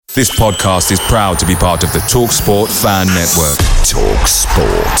This podcast is proud to be part of the TalkSport Fan Network.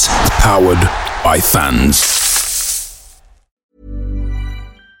 TalkSport. Powered by fans.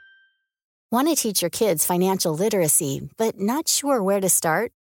 Want to teach your kids financial literacy, but not sure where to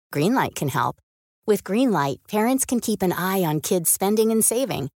start? Greenlight can help. With Greenlight, parents can keep an eye on kids' spending and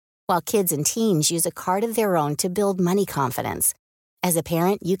saving, while kids and teens use a card of their own to build money confidence. As a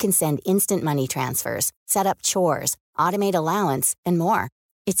parent, you can send instant money transfers, set up chores, automate allowance, and more.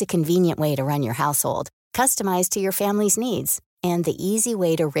 It's a convenient way to run your household, customized to your family's needs, and the easy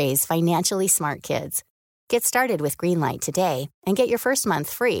way to raise financially smart kids. Get started with Greenlight today and get your first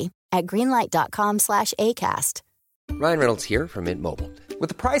month free at greenlight.com/ACAST. Ryan Reynolds here from Mint Mobile. With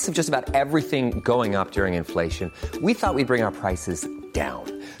the price of just about everything going up during inflation, we thought we'd bring our prices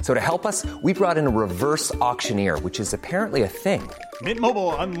down. So to help us, we brought in a reverse auctioneer, which is apparently a thing. Mint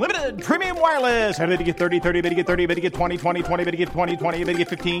Mobile Unlimited Premium Wireless. How to get 30, 30, bit to get 30, bit to get 20, 20, 20, bit to get 20, 20, bit to get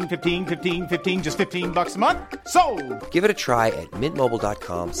 15, 15, 15, 15, just $15 a month? Sold! Give it a try at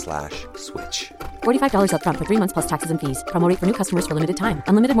mintmobile.com/switch. $45 up front for 3 months plus taxes and fees. Promo rate for new customers for limited time.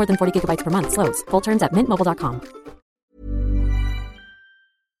 Unlimited more than 40 gigabytes per month. Slows full terms at mintmobile.com.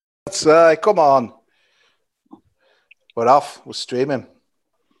 Come on. We're off. We're streaming.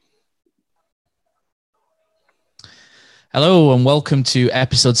 Hello and welcome to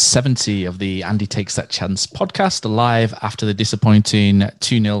episode 70 of the Andy Takes That Chance podcast, live after the disappointing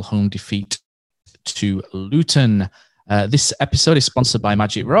 2-0 home defeat to Luton. This episode is sponsored by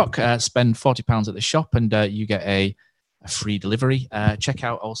Magic Rock. Spend £40 at the shop and you get a free delivery. Check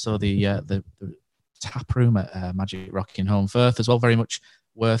out also the tap room at Magic Rock in Home Firth as well. Very much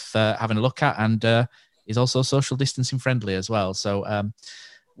worth having a look at, and is also social distancing friendly as well. So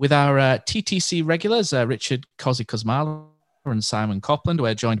with our TTC regulars, Richard Cosy Kosmala and Simon Copland,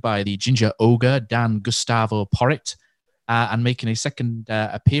 we're joined by the Ginger Ogre, Dan Gustavo Porritt, and making a second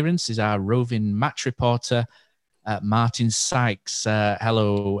appearance is our roving match reporter, Martin Sykes.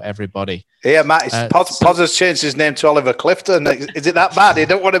 Hello, everybody. Yeah, Matt, Poz has changed his name to Oliver Clifton. Is it that bad? He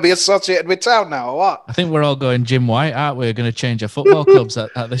don't want to be associated with town now, or what? I think we're all going Jim White, aren't we? We're going to change our football clubs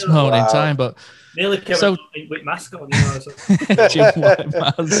at this moment in time. But nearly came with mascot on the Jim White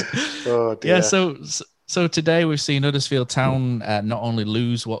Maz. Oh, dear. Yeah, so today we've seen Huddersfield Town not only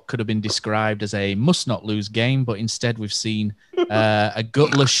lose what could have been described as a must-not-lose game, but instead we've seen a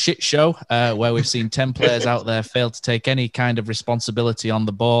gutless shit show where we've seen 10 players out there fail to take any kind of responsibility on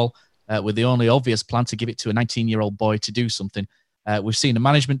the ball, with the only obvious plan to give it to a 19-year-old boy to do something. We've seen a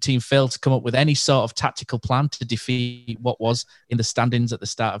management team fail to come up with any sort of tactical plan to defeat what was, in the standings at the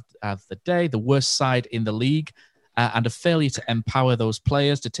start of the day, the worst side in the league, and a failure to empower those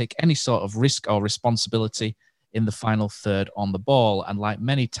players to take any sort of risk or responsibility in the final third on the ball. And like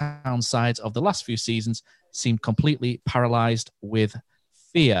many Town sides of the last few seasons, seemed completely paralysed with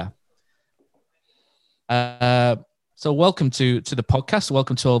fear. So welcome to the podcast.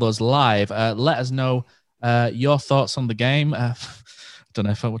 Welcome to all those live. Let us know your thoughts on the game. I don't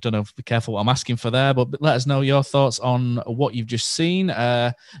know if be careful what I'm asking for there, but let us know your thoughts on what you've just seen.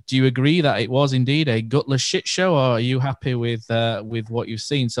 Do you agree that it was indeed a gutless shit show, or are you happy with what you've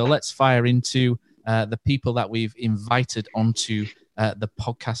seen? So let's fire into the people that we've invited onto the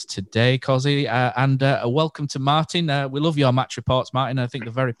podcast today, Cosy, and welcome to Martin. We love your match reports, Martin. I think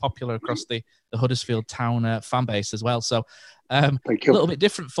they're very popular across the Huddersfield Town fan base as well. So Thank you. A little bit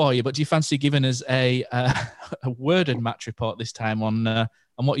different for you, but do you fancy giving us a worded match report this time on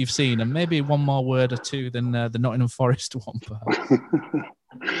what you've seen, and maybe one more word or two than the Nottingham Forest one, perhaps?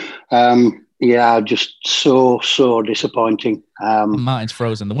 Yeah, just so disappointing. Martin's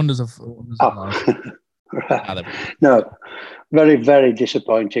frozen. The wonders of life. Right. No, very, very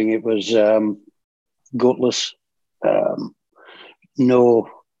disappointing. It was gutless. No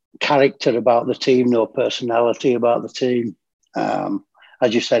character about the team, no personality about the team.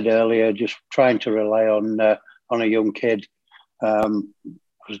 As you said earlier, just trying to rely on a young kid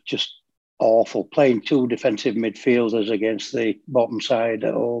was just awful. Playing two defensive midfielders against the bottom side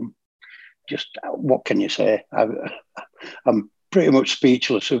at home. Just what can you say? I'm pretty much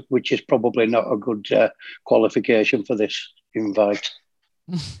speechless, which is probably not a good qualification for this invite.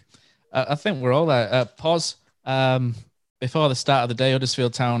 I think we're all there. Pause. Before the start of the day,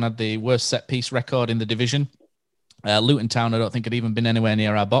 Huddersfield Town had the worst set-piece record in the division. Luton Town, I don't think, had even been anywhere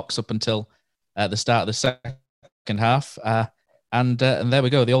near our box up until the start of the second half. And there we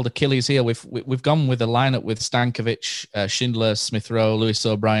go, the old Achilles heel. We've gone with a lineup with Stankovic, Schindler, Smith Rowe, Lewis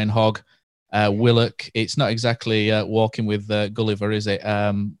O'Brien, Hogg, Willock. It's not exactly walking with Gulliver, is it?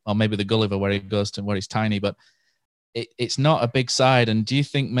 Or maybe the Gulliver where he goes to where he's tiny, but it's not a big side. And do you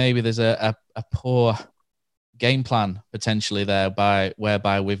think maybe there's a poor game plan potentially there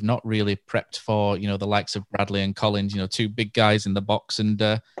whereby we've not really prepped for, the likes of Bradley and Collins, two big guys in the box,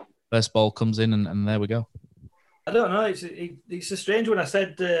 and first ball comes in and there we go. I don't know. It's a strange one. I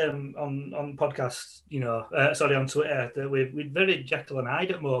said on podcasts, on Twitter, that we're very Jekyll and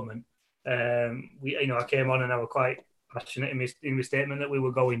Hyde at the moment. I came on and I was quite passionate in my statement that we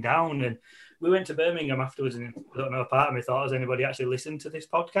were going down, and we went to Birmingham afterwards, and I don't know, part of me thought, has anybody actually listened to this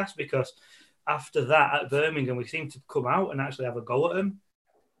podcast? Because after that at Birmingham, we seemed to come out and actually have a go at them.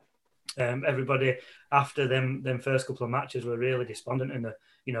 Everybody after them first couple of matches were really despondent, and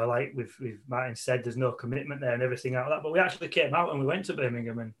like with Martin said, there's no commitment there and everything like that. But we actually came out and we went to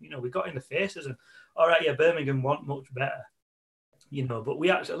Birmingham, and we got in the faces, and all right, yeah, Birmingham want much better, but we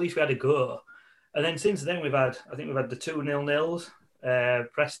actually, at least we had a go. And then since then we've had the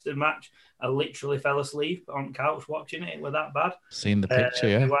 2-0 Preston match. I literally fell asleep on the couch watching it. It was that bad. Seen the picture,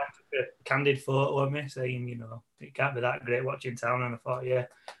 yeah. My wife took a candid photo of me saying, it can't be that great watching Town. And I thought, yeah,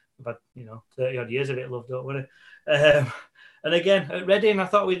 I've had 30 odd years of it, loved up with it. And again at Reading, I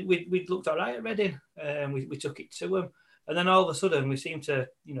thought we'd looked all right at Reading. We took it to them, and then all of a sudden we seem to,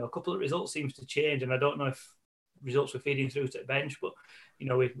 a couple of results seems to change, and I don't know if results were feeding through to the bench, but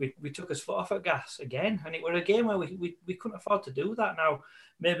we took us foot off at gas again, and it were a game where we couldn't afford to do that. Now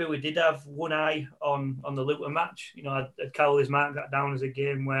maybe we did have one eye on the Luton match. I'd Cowley's mark that down as a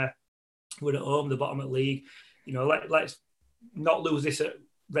game where we're at home, the bottom of the league. Let's not lose this at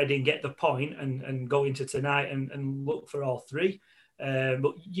Reading, get the point, and go into tonight and look for all three.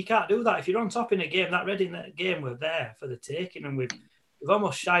 But you can't do that if you're on top in a game. That Reading game were there for the taking, and we've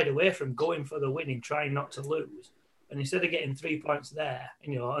almost shied away from going for the winning, trying not to lose. And instead of getting 3 points there,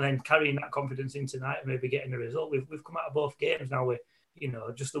 and then carrying that confidence in tonight and maybe getting a result, we've come out of both games now with,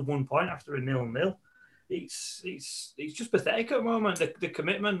 just the 1 point after a 0-0. It's just pathetic at the moment. The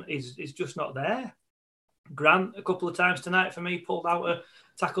commitment is just not there. Grant, a couple of times tonight for me, pulled out of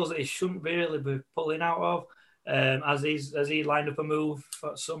tackles that he shouldn't really be pulling out of. As he lined up a move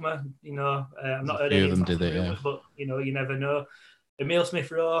for summer, I'm not heard any of them, did they? Yeah. But you never know. Emile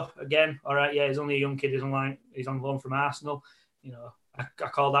Smith-Rowe, again, all right, yeah, he's only a young kid. He's on loan from Arsenal. I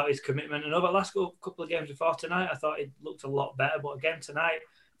called out his commitment. And over the last couple of games before tonight, I thought he looked a lot better. But again, tonight,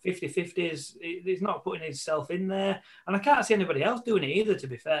 50-50, he's not putting himself in there. And I can't see anybody else doing it either, to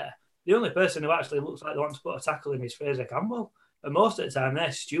be fair. The only person who actually looks like they want to put a tackle in is Fraser Campbell. And most of the time,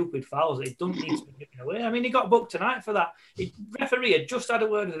 they're stupid fouls that he doesn't need to be giving away. I mean, he got booked tonight for that. The referee had just had a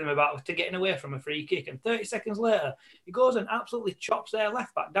word with him about getting away from a free kick, and 30 seconds later, he goes and absolutely chops their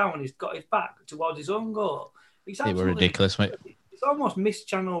left back down when he's got his back towards his own goal. They were ridiculous, mate. It's almost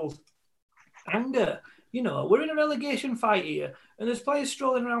mischanneled anger. We're in a relegation fight here, and there's players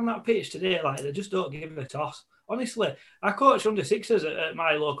strolling around that pitch today like they just don't give a toss. Honestly, I coach under sixers at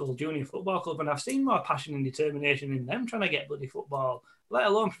my local junior football club, and I've seen more passion and determination in them trying to get bloody football, let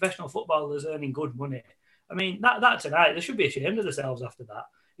alone professional footballers earning good money. I mean, that tonight, they should be ashamed of themselves after that.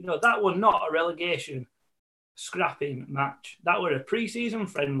 That was not a relegation scrapping match. That were a pre-season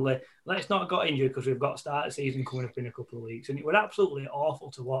friendly. Let's not get injured because we've got start of season coming up in a couple of weeks, and it was absolutely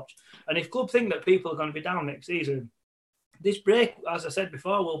awful to watch. And if club think that people are going to be down next season, this break, as I said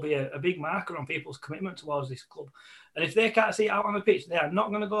before, will be a big marker on people's commitment towards this club. And if they can't see it out on the pitch, they are not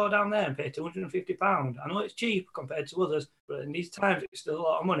going to go down there and pay £250. I know it's cheap compared to others, but in these times, it's still a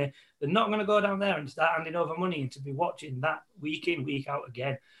lot of money. They're not going to go down there and start handing over money and to be watching that week in, week out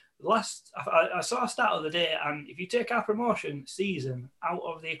again. I saw a stat of the day, and if you take our promotion season out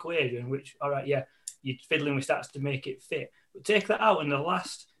of the equation, which, all right, yeah, you're fiddling with stats to make it fit, but take that out in the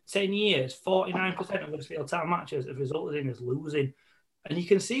last 10 years, 49% of Huddersfield Town matches have resulted in us losing. And you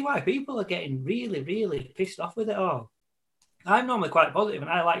can see why people are getting really, really pissed off with it all. I'm normally quite positive,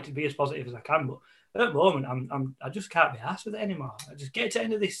 and I like to be as positive as I can, but at the moment, I just can't be arsed with it anymore. I just get to the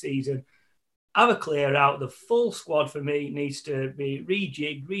end of this season, have a clear out. The full squad for me needs to be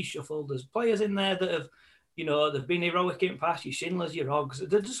rejigged, reshuffled. There's players in there that have, they've been heroic in past, your Schindlers, your Hogs.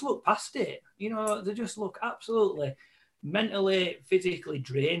 They just look past it. They just look absolutely mentally, physically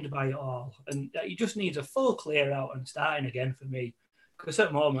drained by it all. And he just needs a full clear out and starting again for me. Because at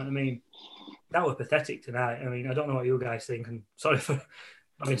the moment, I mean, that was pathetic tonight. I mean, I don't know what you guys think. And sorry for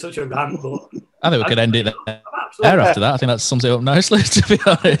having such a rant, but I think we could end it there after that. I think that sums it up nicely, to be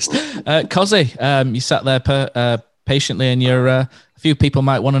honest. Cozzy, you sat there patiently, and a few people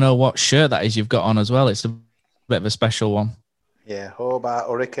might want to know what shirt that is you've got on as well. It's a bit of a special one. Yeah, Hobart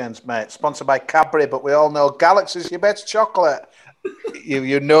Hurricanes, mate. Sponsored by Cadbury, but we all know Galaxy's your best chocolate.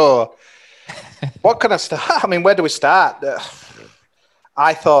 you know. What can I start? I mean, where do we start?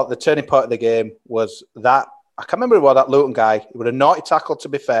 I thought the turning point of the game was that, I can't remember what that Luton guy, it was a naughty tackle to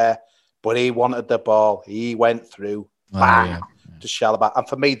be fair, but he wanted the ball. He went through, bang, to Chalobah. And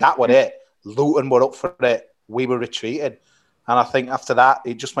for me, that was it. Luton were up for it. We were retreating. And I think after that,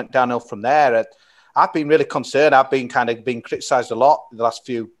 it just went downhill from there. I've been really concerned. I've been being criticised a lot in the last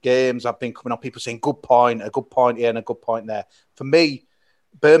few games. I've been coming on people saying, good point, a good point here and a good point there. For me,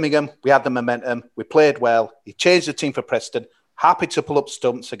 Birmingham, we had the momentum. We played well. He changed the team for Preston. Happy to pull up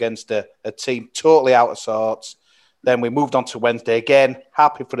stumps against a team totally out of sorts. Then we moved on to Wednesday again.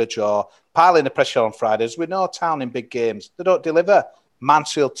 Happy for the draw. Piling the pressure on Fridays. We know Town in big games. They don't deliver.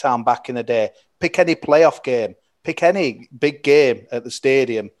 Mansfield Town back in the day. Pick any playoff game. Pick any big game at the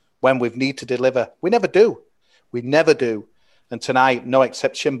stadium. When we need to deliver. We never do. We never do. And tonight, no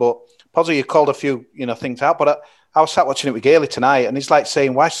exception. But possibly you called a few things out. But I was sat watching it with Gailey tonight, and he's like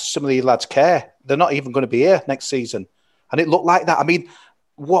saying, why should some of these lads care? They're not even going to be here next season. And it looked like that. I mean,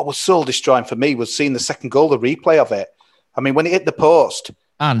 what was soul destroying for me was seeing the second goal, the replay of it. I mean, when it hit the post.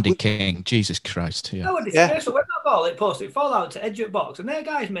 Andy King, Jesus Christ. Yeah. No, when that ball hit post, it fall out to edge of box. And their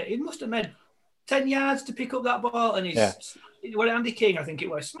guys, he must have made 10 yards to pick up that ball. And Andy King, I think it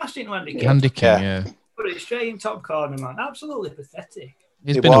was, smashed into Andy King. Andy King, yeah. Put it straight in top corner, man. Absolutely pathetic.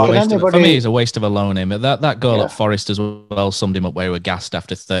 He's been a waste for me, it's a waste of a loan him. That goal at Forest as well summed him up where he was gassed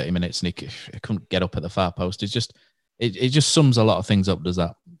after 30 minutes and he couldn't get up at the far post. It's just it just sums a lot of things up, does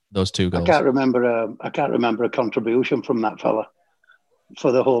that? Those two goals. I can't remember a contribution from that fella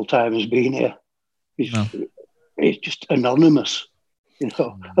for the whole time he's been here. He's just anonymous.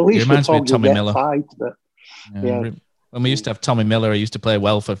 At least reminds me of Tommy Miller. Fight, but, when we used to have Tommy Miller, he used to play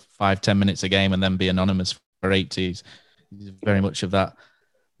well for 5-10 minutes a game and then be anonymous for 80. He's very much of that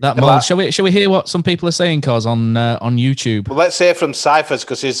mold. Shall we hear what some people are saying, Cos, on YouTube? Well, let's hear from Cyphers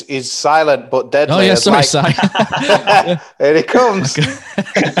because he's silent but deadly. Oh yeah, sorry, Cy. Here he comes.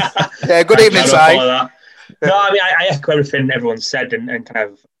 Yeah, good evening, Cy. No, I mean I echo everything everyone said and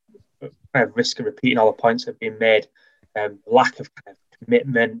kind of risk of repeating all the points that have been made. Lack of kind of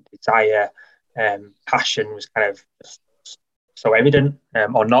commitment, desire, passion was kind of so evident,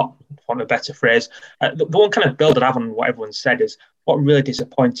 or not, for want of a better phrase. The one kind of build that I have on what everyone said is what really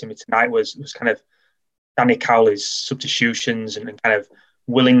disappointed me tonight was kind of Danny Cowley's substitutions and kind of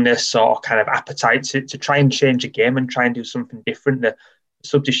willingness or kind of appetite to try and change a game and try and do something different. The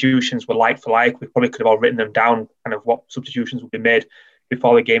substitutions were like for like. We probably could have all written them down, kind of what substitutions would be made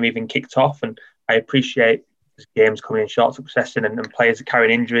before the game even kicked off. And I appreciate games coming in short succession and players are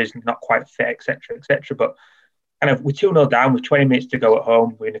carrying injuries and not quite fit, etc., etc. But kind of we're 2-0 down with 20 minutes to go at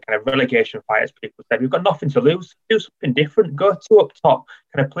home. We're in a kind of relegation fight, as people said. We've got nothing to lose. Do something different. Go 2 up top.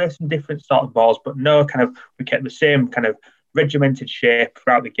 Kind of play some different sort of balls. But no, kind of we kept the same kind of regimented shape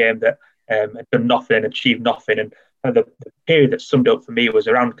throughout the game that had done nothing and achieved nothing. And the period that summed up for me was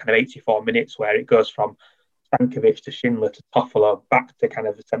around kind of 84 minutes, where it goes from Stankovic to Schindler to Toffolo, back to kind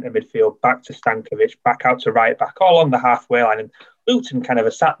of the centre midfield, back to Stankovic, back out to right back, all on the halfway line. And Luton kind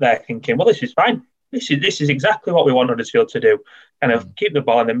of sat there thinking, well, this is fine. This is exactly what we want Huddersfield to do. Kind of keep the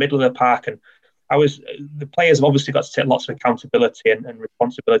ball in the middle of the park. And the players have obviously got to take lots of accountability and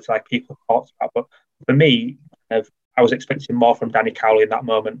responsibility, like people have talked about. But for me, I was expecting more from Danny Cowley in that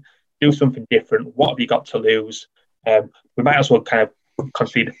moment. Do something different. What have you got to lose? We might as well kind of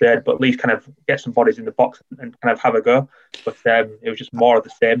concede a third, but at least kind of get some bodies in the box and kind of have a go. But it was just more of the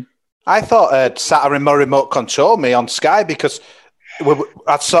same. I thought sat in more remote control me on Sky because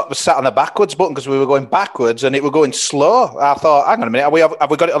I sort of sat on the backwards button because we were going backwards and it were going slow. I thought, hang on a minute, have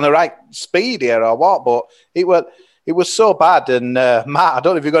we got it on the right speed here or what? But it was so bad. And Matt, I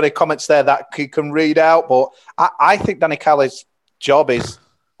don't know if you've got any comments there that you can read out, but I think Danny Cowley's job is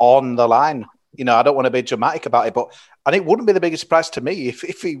on the line. I don't want to be dramatic about it, and it wouldn't be the biggest surprise to me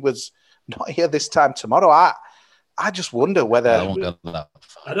if he was not here this time tomorrow. I just wonder whether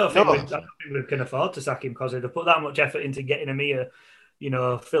I don't think we can afford to sack him because they've put that much effort into getting him here.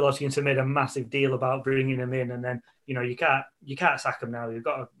 Phil Hodgkinson made a massive deal about bringing him in, and then you can't sack him now. You've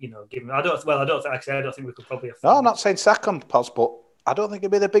got to give him. I don't think we could probably. No, I'm not saying sack him, Pos, but I don't think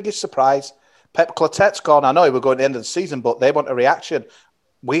it'd be the biggest surprise. Pep Clotette's gone. I know he was going to the end of the season, but they want a reaction.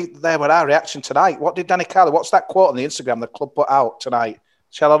 There were our reaction tonight. What did Danny Cowley? What's that quote on the Instagram the club put out tonight?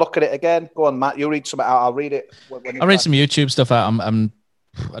 Shall I look at it again? Go on, Matt. You read something out. I'll read it. I'll read some YouTube stuff out.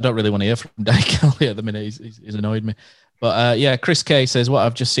 I don't really want to hear from Danny Cowley at the minute. He's annoyed me. But Chris K says, what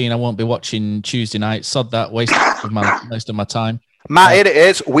I've just seen, I won't be watching Tuesday night. Sod that, waste of my time. Matt, here it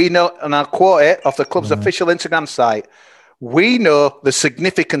is. We know, and I'll quote it off the club's official Instagram site. We know the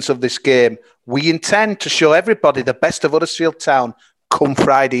significance of this game. We intend to show everybody the best of Huddersfield Town come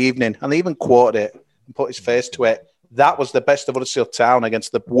Friday evening. And they even quoted it and put his face to it. That was the best of Huddersfield Town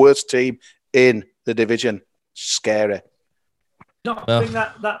against the worst team in the division. Scary. Not bring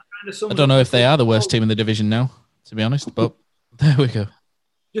that I don't know if they are the worst team in the division now, to be honest, but there we go.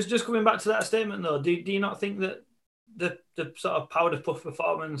 Just coming back to that statement, though, do you not think that the sort of powder puff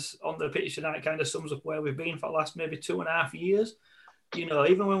performance on the pitch tonight kind of sums up where we've been for the last maybe 2.5 years? You know,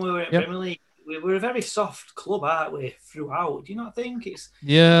 even when we were in Premier League, we were a very soft club, aren't we, throughout? Do you not think it's...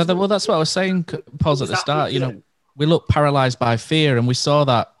 Yeah, well, that's what I was saying, Pos, at the start. You know, we look paralysed by fear, and we saw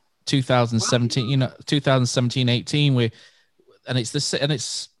that 2017, 2017-18, and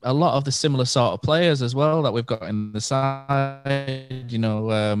it's a lot of the similar sort of players as well that we've got in the side. You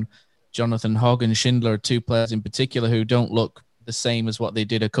know, Jonathan Hogg and Schindler are two players in particular who don't look the same as what they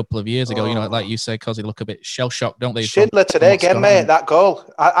did a couple of years ago. You know, like you say, because they look a bit shell-shocked, don't they? Schindler today again, mate, that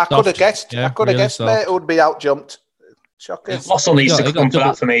goal. I could have guessed. Yeah, I could have really guessed, mate, it would be out-jumped. Shocking. Lossell needs to come for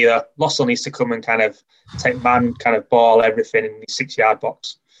that for me, though. Lossell needs to come and kind of take man, kind of ball everything in the 6-yard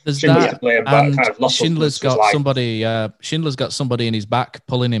box. There's Schindler's that, to blame, and kind of Schindler's got somebody. Schindler's got somebody in his back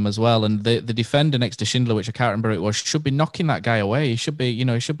pulling him as well, and the defender next to Schindler, which I can't remember who it was, should be knocking that guy away. He should be,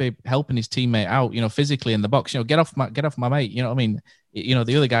 he should be helping his teammate out, physically in the box. Get off my mate. You know what I mean?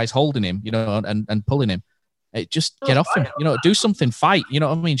 The other guy's holding him, and pulling him. Just get off him. Do something. Fight. You know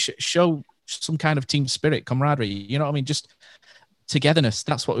what I mean? Show some kind of team spirit, camaraderie. You know what I mean? Just togetherness.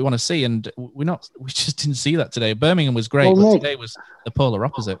 That's what we want to see, and we just didn't see that today. Birmingham was great, but today was the polar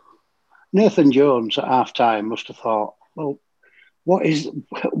opposite. Nathan Jones at half-time must have thought, well, what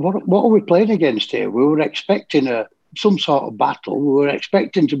are we playing against here? We were expecting some sort of battle. We were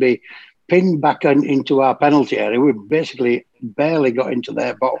expecting to be pinned back into our penalty area. We basically barely got into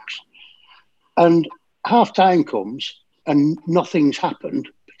their box, and half-time comes and nothing's happened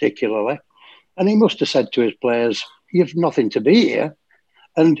particularly, and he must have said to his players, "You've nothing to be here,"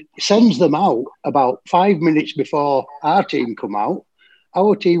 and sends them out about 5 minutes before our team come out.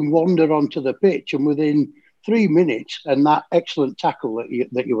 Our team wander onto the pitch, and within 3 minutes, and that excellent tackle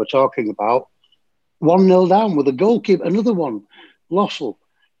that you were talking about, 1-0 down with a goalkeeper, another one, Lossell.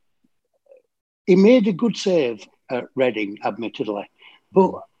 He made a good save at Reading, admittedly,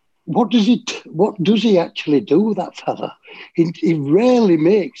 but what does he actually do, that fella? He rarely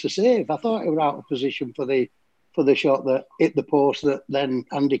makes a save. I thought he was out of position for the shot that hit the post that then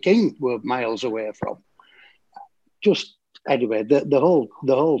Andy King were miles away from. Just anyway, the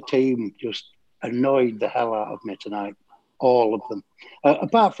whole team just annoyed the hell out of me tonight. All of them,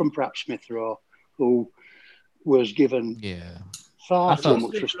 apart from perhaps Smith Rowe, who was given far too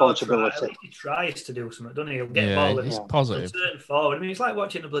much responsibility. He tries to do something, doesn't he? He'll get the ball and he's positive. Turn forward. I mean, it's like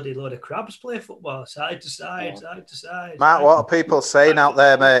watching a bloody load of crabs play football, side to side, side to side. Matt, what are people saying out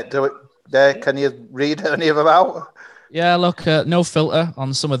there, mate? Can you read any of them out? Yeah, look, no filter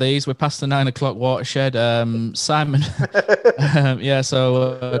on some of these. We're past the 9 o'clock watershed. Simon,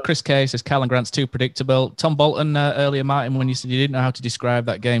 Chris K says Callan Grant's too predictable. Tom Bolton earlier, Martin, when you said you didn't know how to describe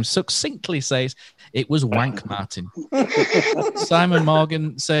that game, succinctly says it was wank, Martin. Simon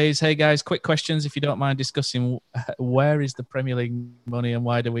Morgan says, hey guys, quick questions if you don't mind discussing where is the Premier League money and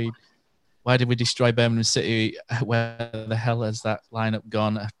why did we destroy Birmingham City? Where the hell has that lineup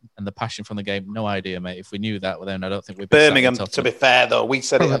gone? And the passion from the game? No idea, mate. If we knew that, well, then I don't think we'd be Birmingham, to be fair, though, we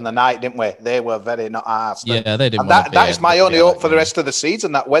said it on the night, didn't we? They were very not arsed. Yeah, they didn't. And that is my only hope for the rest of the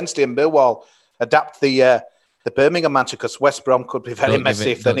season, that Wednesday and Millwall adapt the Birmingham match, because West Brom could be very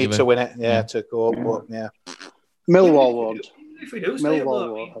messy if they need to win it. To go up. Millwall won't. If we do stay up,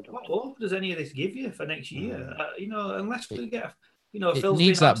 what hope does any of this give you for next year? Unless we get... it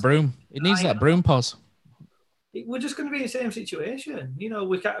needs that broom. It needs that broom, Pos. We're just going to be in the same situation.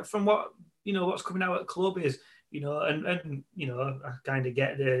 We can't, from what what's coming out at the club is, I kind of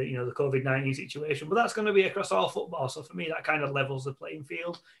get the COVID-19 situation, but that's going to be across all football. So for me, that kind of levels the playing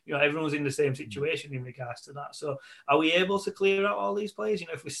field. Everyone's in the same situation in regards to that. So are we able to clear out all these players?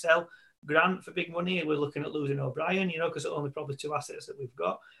 If we sell Grant for big money, we're looking at losing O'Brien, because it's only probably 2 assets that we've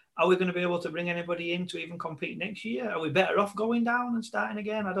got. Are we going to be able to bring anybody in to even compete next year? Are we better off going down and starting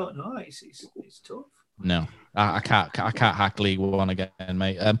again? I don't know. It's tough. No, I can't hack League One again,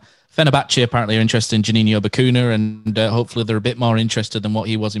 mate. Fenerbahce apparently are interested in Juninho Bacuna, and hopefully they're a bit more interested than what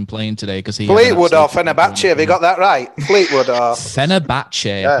he was in playing today, because he Fleetwood or Fenerbahce. Have you got that right? Fleetwood or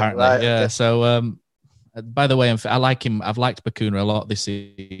Fenerbahce apparently. Right, yeah. Okay. So by the way, I like him. I've liked Bacuna a lot this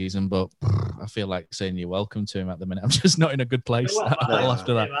season, but I feel like saying you're welcome to him at the minute. I'm just not in a good place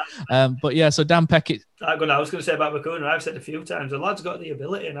after that. But yeah, so Dan Peckett. I was going to say about Bacuna, I've said a few times, the lad's got the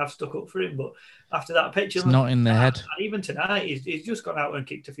ability and I've stuck up for him, but after that picture... It's not in the head. Even tonight, he's just gone out and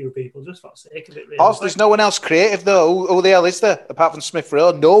kicked a few people just for the sake of it. Really. Also, there's no one else creative, though. Who the hell is there, apart from Smith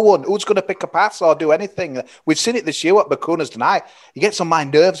Rowe? No one. Who's going to pick a pass or do anything? We've seen it this year, what Bacuna's tonight. He gets on my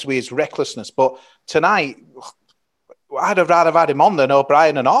nerves with his recklessness, but tonight... I'd have rather had him on than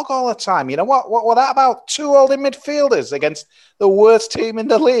O'Brien and Ogg all the time. You know, what were that about? 2 holding midfielders against the worst team in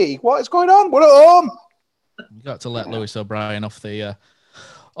the league. What is going on? We're at home. You got to let Lewis O'Brien off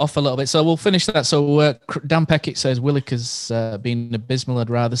a little bit. So we'll finish that. So Dan Peckett says Willock has been abysmal. I'd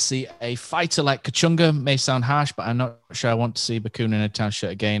rather see a fighter like Kachunga. May sound harsh, but I'm not sure I want to see Bakuna in a town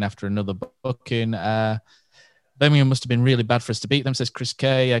shirt again after another booking. Birmingham must have been really bad for us to beat them, says Chris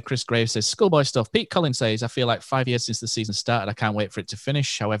K. Chris Graves says, schoolboy stuff. Pete Collins says, I feel like 5 years since the season started. I can't wait for it to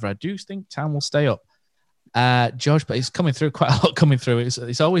finish. However, I do think Town will stay up. George, but he's coming through quite a lot coming through.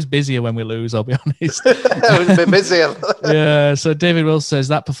 It's always busier when we lose, I'll be honest. It's been busier. Yeah, so David Wills says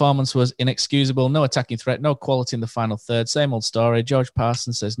that performance was inexcusable. No attacking threat, no quality in the final third. Same old story. George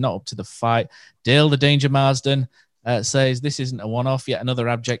Parsons says not up to the fight. Dale the Danger Marsden says this isn't a one-off, yet another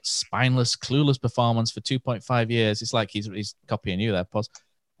abject, spineless, clueless performance for 2.5 years. It's like he's copying you there, Pos.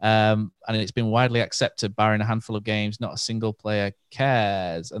 And it's been widely accepted, barring a handful of games. Not a single player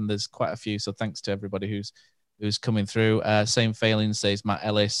cares, and there's quite a few. So thanks to everybody who's coming through. Same failing, says Matt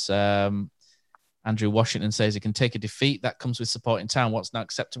Ellis. Andrew Washington says it can take a defeat. That comes with supporting Town. What's not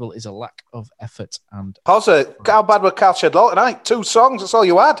acceptable is a lack of effort. And Pos, how bad were Cal Shedlaw tonight? 2 songs. That's all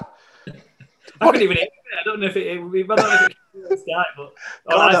you had. I couldn't even hear it. I don't know if it was start, but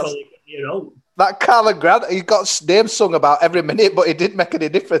I thought it could hear out. That Carla Grant, he got his name sung about every minute, but it didn't make any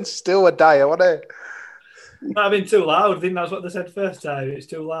difference. Still a dire, wasn't it? Might have been too loud. I think that's what they said first time. It's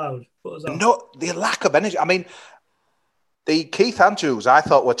too loud. No, the lack of energy. I mean, the Keith Andrews, I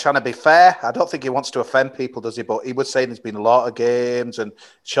thought were trying to be fair. I don't think he wants to offend people, does he? But he was saying there's been a lot of games and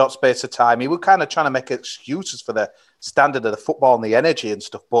short space of time. He was kind of trying to make excuses for the standard of the football and the energy and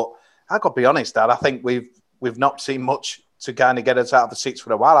stuff. But I got to be honest, Dad, I think we've not seen much to kind of get us out of the seats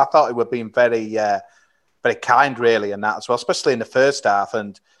for a while. I thought he were being very, very kind, really, in that as well, especially in the first half.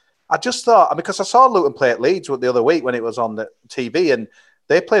 And I just thought, because I saw Luton play at Leeds the other week when it was on the TV, and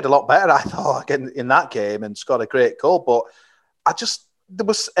they played a lot better, I thought, in that game and scored a great goal. But there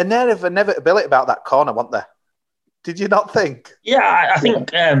was an air of inevitability about that corner, wasn't there? Did you not think? Yeah, I think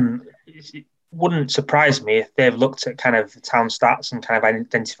it wouldn't surprise me if they've looked at kind of Town stats and kind of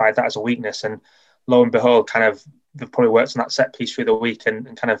identified that as a weakness. And lo and behold, kind of they've probably worked on that set piece through the week and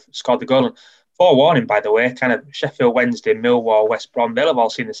kind of scored the goal. And forewarning, by the way, kind of Sheffield Wednesday, Millwall, West Brom, they'll have all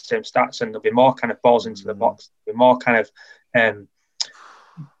seen the same stats, and there'll be more kind of balls into the box. There'll be more kind of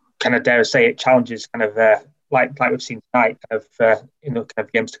dare I say it, challenges kind of like we've seen tonight kind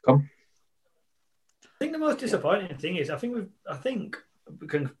of games to come. I think the most disappointing thing is I think we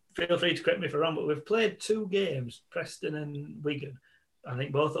can feel free to correct me if I'm wrong, but we've played 2 games, Preston and Wigan, I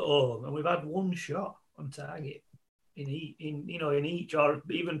think both at home, and we've had 1 shot on target in each or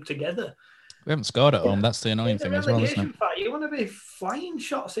even together. We haven't scored at home. That's the annoying thing as well, isn't it? Fight, you want to be flying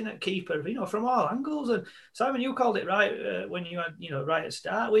shots in at keeper, from all angles. And Simon, you called it right when you had, right at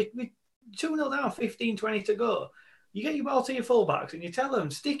start. We 2-0 down, 15-20 to go. You get your ball to your fullbacks and you tell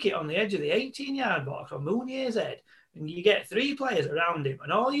them, stick it on the edge of the 18-yard box on Mounier's head. And you get 3 players around him,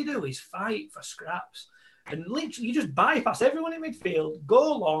 and all you do is fight for scraps. And literally, you just bypass everyone in midfield,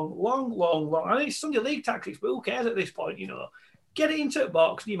 go long. I mean, it's Sunday league tactics, but who cares at this point, Get it into the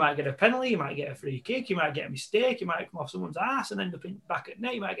box, you might get a penalty, you might get a free kick, you might get a mistake, you might come off someone's ass and end up back at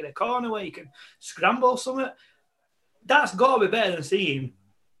net, you might get a corner where you can scramble something. That's got to be better than seeing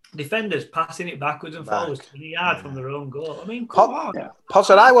defenders passing it backwards and forwards 20 yards from their own goal. I mean, come on.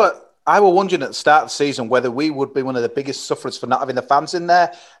 Potter, I were wondering at the start of the season whether we would be one of the biggest sufferers for not having the fans in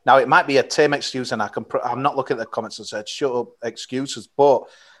there. Now, it might be a tame excuse, and I'm not looking at the comments and said, shut up, excuses, but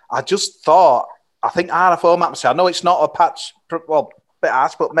I just thought, I think RFO atmosphere, I know it's not a patch, well, a bit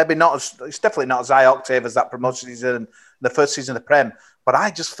harsh, but maybe not it's definitely not as high octave as that promotion season and the first season of the Prem. But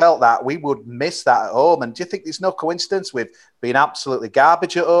I just felt that we would miss that at home. And do you think there's no coincidence with being absolutely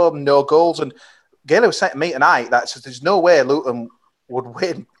garbage at home, no goals? And Gailey was saying to me tonight that there's no way Luton would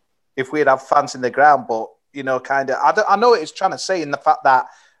win if we'd have fans in the ground. But, I know what it's trying to say in the fact that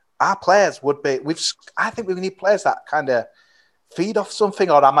our players would be, I think we need players that kind of feed off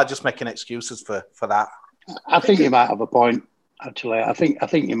something, or am I just making excuses for that? I think you might have a point, actually. I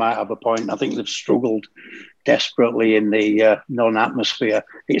think you might have a point. I think they've struggled desperately in the non-atmosphere.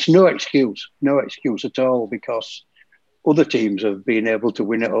 It's no excuse at all, because other teams have been able to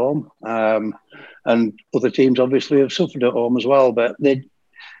win at home, and other teams obviously have suffered at home as well. But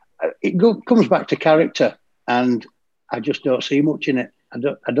comes back to character, and I just don't see much in it.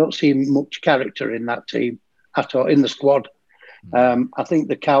 I don't see much character in that team at all, in the squad. I think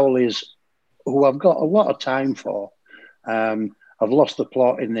the Cowleys, who I've got a lot of time for, have lost the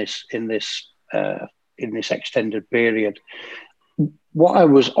plot in this extended period. What I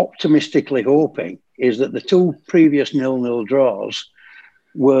was optimistically hoping is that the 2 previous 0-0 draws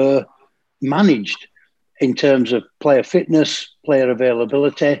were managed in terms of player fitness, player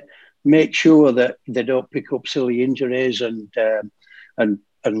availability, make sure that they don't pick up silly injuries and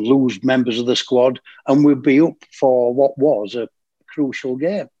lose members of the squad, and we'd be up for what was a crucial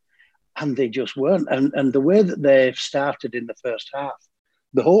game. And they just weren't. And the way that they've started in the first half,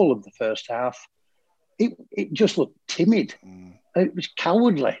 the whole of the first half, it just looked timid. It was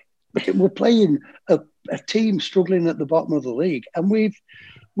cowardly. We're playing a team struggling at the bottom of the league, and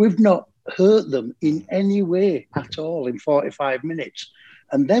we've not hurt them in any way at all in 45 minutes.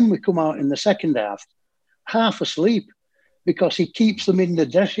 And then we come out in the second half asleep, because he keeps them in the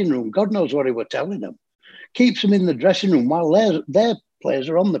dressing room. God knows what he was telling them. Keeps them in the dressing room while their players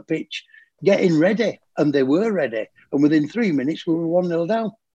are on the pitch getting ready. And they were ready. And within 3 minutes, we were 1-0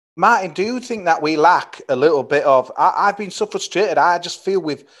 down. Martin, do you think that we lack a little bit of... I've been so frustrated. I just feel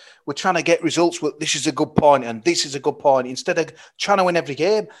we're trying to get results with this is a good point and this is a good point instead of trying to win every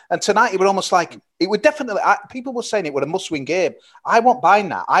game. And tonight, it was almost like... It would definitely... people were saying it was a must-win game. I wasn't buying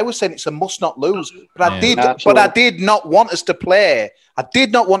that. I was saying it's a must-not-lose. But I did not want us to play. I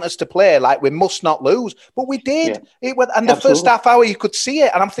did not want us to play like we must not lose. But we did. Yeah. The first half hour, you could see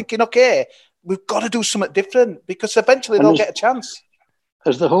it. And I'm thinking, okay, we've got to do something different because eventually they'll get a chance.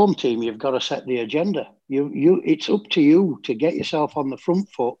 As the home team, you've got to set the agenda. It's up to you to get yourself on the front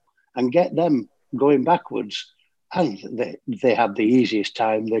foot and get them going backwards. And they had the easiest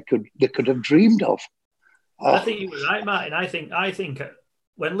time they could have dreamed of. I think you were right, Martin. I think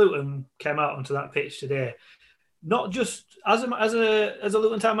when Luton came out onto that pitch today, not just as a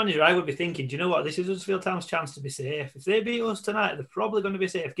Luton Town manager, I would be thinking, do you know what? This is Huddersfield Town's chance to be safe. If they beat us tonight, they're probably going to be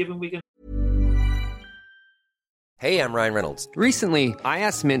safe, given Wigan. Hey, I'm Ryan Reynolds. Recently, I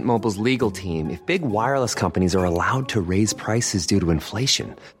asked Mint Mobile's legal team if big wireless companies are allowed to raise prices due to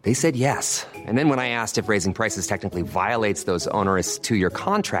inflation. They said yes. And then when I asked if raising prices technically violates those onerous 2-year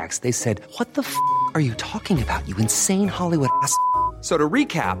contracts, they said, "What the f*** are you talking about, you insane Hollywood ass?" So to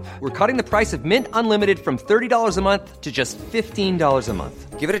recap, we're cutting the price of Mint Unlimited from $30 a month to just $15 a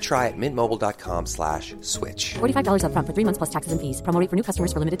month. Give it a try at mintmobile.com/switch. $45 up front for 3 months plus taxes and fees. Promo rate for new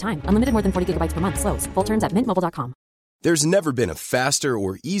customers for limited time. Unlimited more than 40 gigabytes per month. Slows full terms at mintmobile.com. There's never been a faster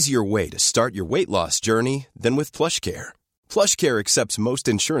or easier way to start your weight loss journey than with PlushCare. PlushCare accepts most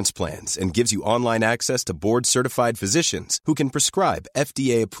insurance plans and gives you online access to board-certified physicians who can prescribe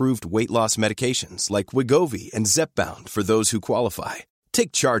FDA-approved weight loss medications like Wegovy and Zepbound for those who qualify.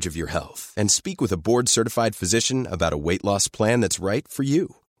 Take charge of your health and speak with a board-certified physician about a weight loss plan that's right for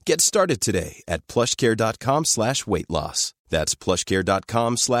you. Get started today at plushcare.com/weight-loss. That's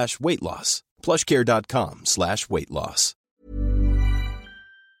plushcare.com/weight-loss. plushcare.com/weight-loss.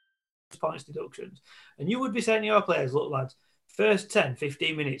 Points deductions. And you would be saying to your players, look, lads, first 10,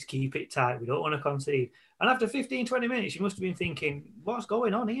 15 minutes, keep it tight. We don't want to concede. And after 15, 20 minutes, you must have been thinking, what's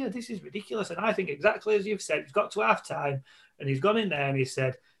going on here? This is ridiculous. And I think exactly as you've said, he's got to half time and he's gone in there and he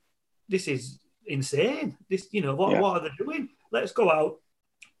said, this is insane. This, what are they doing? Let's go out,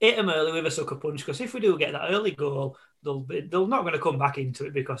 hit them early with a sucker punch, because if we do get that early goal, they're not going to come back into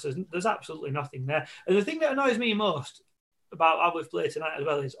it because there's absolutely nothing there. And the thing that annoys me most about how we've played tonight as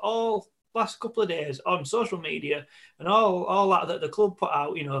well is all last couple of days on social media and all that the club put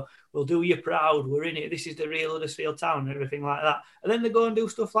out, we'll do you proud, we're in it, this is the real Huddersfield Town and everything like that. And then they go and do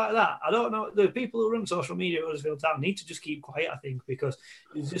stuff like that. I don't know, the people who run social media at Huddersfield Town need to just keep quiet, I think, because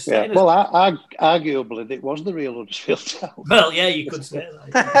it's just... arguably, it was the real Huddersfield Town. Well, yeah, you could say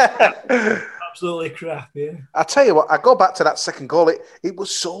that. Absolutely crap, yeah. I tell you what, I go back to that second goal. It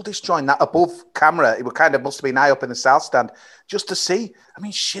was soul destroying, that above camera. It must have been high up in the south stand just to see. I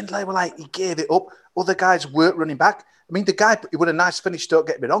mean, Schindler were like, he gave it up. Other guys weren't running back. I mean, the guy, it would a nice finish, don't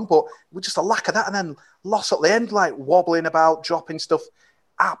get me wrong, but it was just a lack of that. And then loss at the end, like wobbling about, dropping stuff.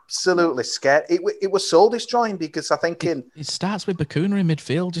 Absolutely scared. It was soul destroying because I think it starts with Bacuna in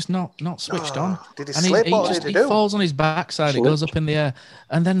midfield, just not switched on. Did he slip? What did he do? He falls on his backside. It goes up in the air,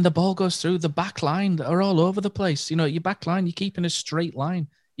 and then the ball goes through the back line. Are all over the place. Your back line, you keep in a straight line.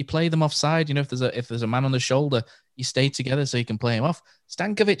 You play them offside. If there's a man on the shoulder, you stay together so you can play him off.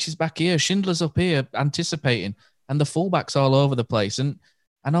 Stankovic is back here. Schindler's up here anticipating, and the fullback's all over the place.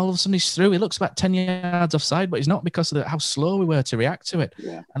 And all of a sudden he's through. He looks about 10 yards offside, but he's not because of how slow we were to react to it.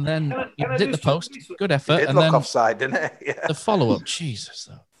 Yeah. And then he hit the post. Good effort. It did look offside, didn't it? Yeah. The follow-up. Jesus,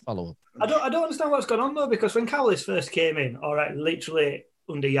 the follow-up. I don't understand what's going on, though, because when Cowlis first came in, all right, literally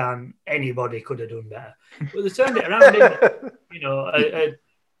under Jan, anybody could have done better. But they turned it around, didn't they?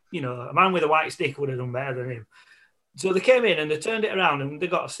 A man with a white stick would have done better than him. So they came in and they turned it around and they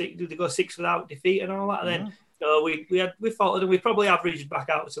got 6 without defeat and all that. And then No, we faltered and we probably averaged back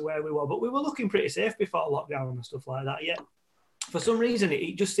out to where we were, but we were looking pretty safe before lockdown and stuff like that. Yet, for some reason,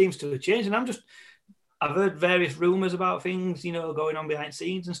 it just seems to have changed. And I've heard various rumours about things, going on behind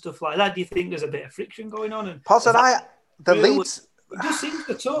scenes and stuff like that. Do you think there's a bit of friction going on? And Leeds, it just seems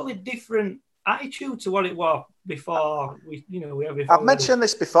a totally different attitude to what it was before I've mentioned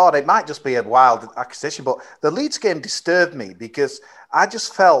this before. It might just be a wild accusation, but the Leeds game disturbed me because I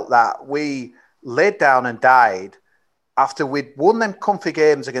just felt that we laid down and died after we'd won them comfy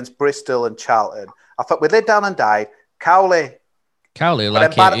games against Bristol and Charlton. I thought we laid down and died. Cowley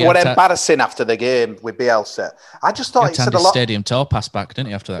embarrassing after the game with Bielsa. I just thought it said a lot. Stadium tour pass back, didn't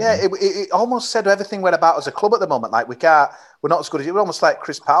he? After that, yeah, it almost said everything we're about as a club at the moment. Like we're not as good as you. We're almost like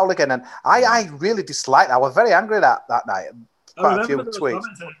Chris Powell again. And I really disliked that. I was very angry that night. Quite a few tweets.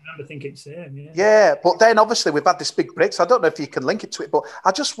 I remember thinking same. Yeah, but then obviously we've had this big break, so I don't know if you can link it to it. But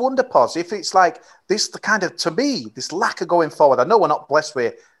I just wonder, Pos, if it's like this, the kind of, to me, this lack of going forward. I know we're not blessed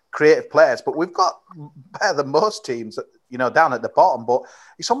with creative players, but we've got better than most teams, down at the bottom. But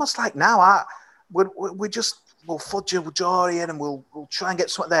it's almost like now we'll fudge a jaw in and we'll try and get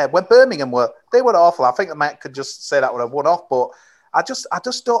something there. When Birmingham they were awful. I think the Matt could just say that would have won off, but I just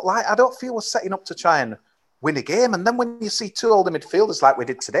don't feel we're setting up to try and win a game. And then when you see two older midfielders like we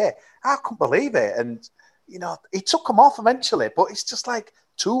did today, I couldn't believe it. And he took them off eventually, but it's just like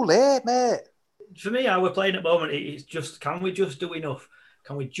too late, mate. For me, how we're playing at the moment, it's just, can we just do enough?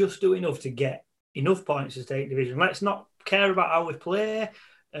 Can we just do enough to get enough points to stay in division? Let's not care about how we play.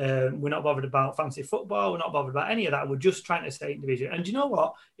 We're not bothered about fancy football. We're not bothered about any of that. We're just trying to stay in division. And do you know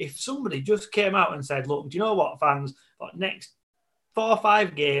what? If somebody just came out and said, look, do you know what, fans? But next 4 or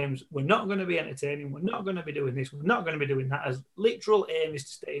 5 games, we're not going to be entertaining. We're not going to be doing this. We're not going to be doing that. As literal aim is to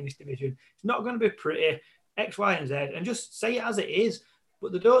stay in this division. It's not going to be pretty, X, Y, and Z. And just say it as it is.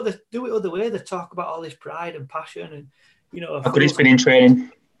 But they do it other way. They talk about all this pride and passion and, how good it's been in training.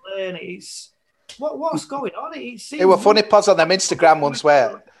 And it's what's going on? It were funny pods on them Instagram ones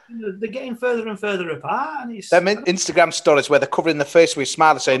where they're getting further and further apart. And it's them Instagram stories where they're covering the face with a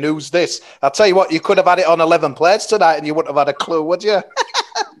smile and saying, "Who's this?" I'll tell you what, you could have had it on 11 players tonight and you wouldn't have had a clue, would you?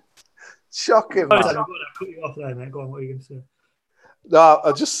 Shocking, man. I'm going to cut you off there, mate. Go on, what are you going to say? No,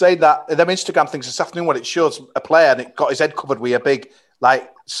 I'm just saying that them Instagram things this afternoon when it shows a player and it got his head covered with a big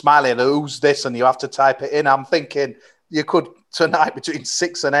smiley, who's this? And you have to type it in. I'm thinking you could tonight between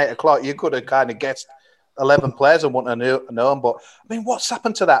 6 and 8 o'clock, you could have kind of guessed 11 players and wouldn't have known. But I mean, what's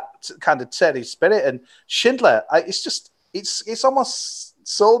happened to that kind of Teddy spirit? And Schindler, it's almost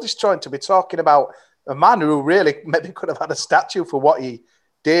soul destroying to be talking about a man who really maybe could have had a statue for what he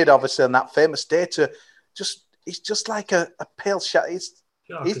did, obviously, on that famous day. It's just like a pale shadow. It's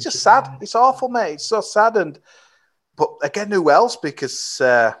just sad. It's awful, mate. It's so sad. But again, who else? Because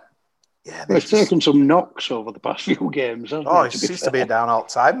he's taken some knocks over the past few games. He seems to be down all the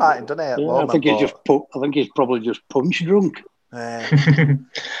time, Martin, doesn't he? I think he's probably just punch drunk. I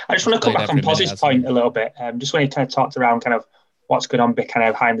just want to come back on Poz's point a little bit. Just when he kind of talked around kind of what's going on kind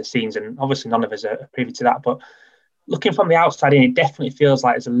of behind the scenes, and obviously none of us are privy to that, but looking from the outside in, it definitely feels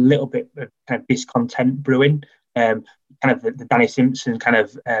like there's a little bit of kind of discontent brewing. Kind of the Danny Simpson kind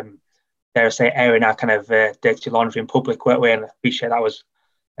of, dare I say, airing our kind of dirty laundry in public, weren't we? And I appreciate that was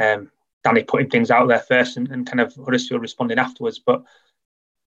Danny putting things out there first and kind of Huddersfield responding afterwards. But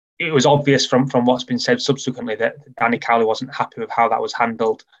it was obvious from what's been said subsequently that Danny Cowley wasn't happy with how that was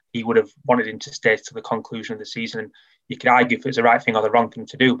handled. He would have wanted him to stay to the conclusion of the season. And you could argue if it's the right thing or the wrong thing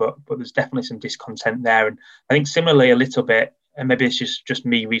to do, but there's definitely some discontent there. And I think similarly a little bit, and maybe it's just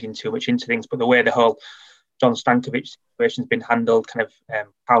me reading too much into things, but the way the whole John Stankovic situation's been handled, kind of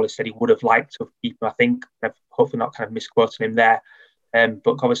Cowley said he would have liked to keep him, I think, hopefully not kind of misquoting him there.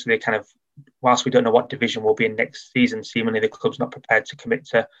 But obviously, they kind of, whilst we don't know what division we'll be in next season, seemingly the club's not prepared to commit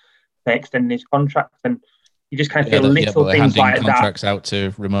to extending his contract. And you just kind of feel little things like that. Contracts out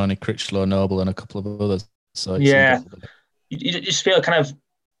to Ramoni, Critchlow, Noble, and a couple of others. So you just feel kind of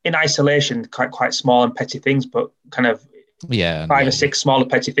in isolation, quite small and petty things, but kind of 5 or 6 smaller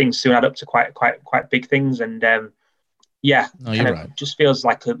petty things soon add up to quite big things. And just feels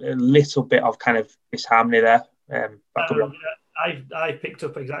like a little bit of kind of disharmony there. I picked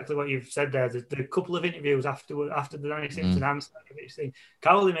up exactly what you've said there. The couple of interviews after the Danny Simpson and Stankovic thing,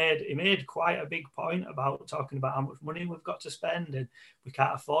 Cowley made quite a big point about talking about how much money we've got to spend and we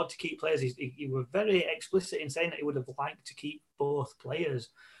can't afford to keep players. He was very explicit in saying that he would have liked to keep both players.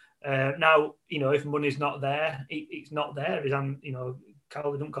 Now, if money's not there, it's not there.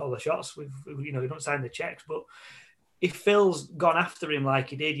 Cowley don't call the shots. He don't sign the checks. But if Phil's gone after him like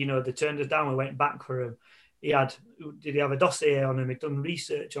he did, they turned us down, we went back for him. Did he have a dossier on him? He'd done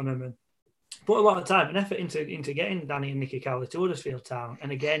research on him, and put a lot of time and effort into getting Danny and Nicky Cowley to Huddersfield Town.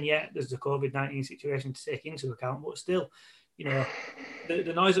 And again, there's the COVID-19 situation to take into account, but still,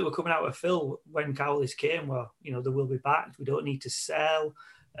 the noise that were coming out of Phil when Cowley's came, well, they will be backed. We don't need to sell.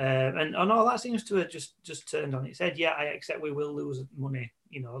 And all that seems to have just turned on its head. Yeah, I accept we will lose money,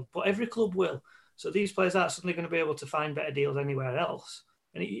 but every club will. So these players aren't suddenly going to be able to find better deals anywhere else.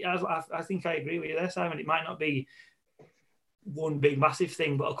 And I think I agree with you there, Simon. It might not be one big massive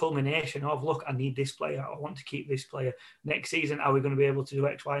thing, but a culmination of, look, I need this player. I want to keep this player. Next season, are we going to be able to do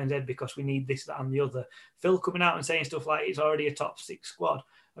X, Y, and Z because we need this, that, and the other? Phil coming out and saying stuff like it's already a top 6 squad.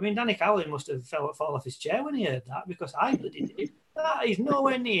 I mean, Danny Cowley must have fall off his chair when he heard that, because I bloody did. That is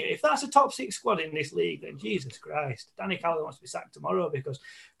nowhere near. If that's a top 6 squad in this league, then Jesus Christ, Danny Cowley wants to be sacked tomorrow, because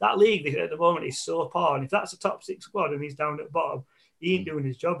that league at the moment is so poor. And if that's a top 6 squad and he's down at the bottom, he ain't doing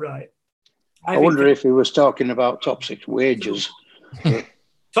his job right. I wonder if he was talking about top 6 wages.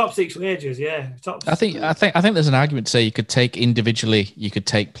 Top 6 wages, yeah. I think there's an argument to say you could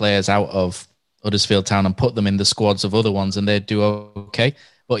take players out of Huddersfield Town and put them in the squads of other ones, and they'd do okay.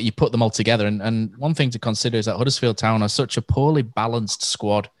 But you put them all together, and one thing to consider is that Huddersfield Town are such a poorly balanced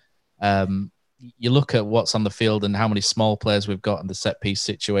squad. You look at what's on the field and how many small players we've got in the set piece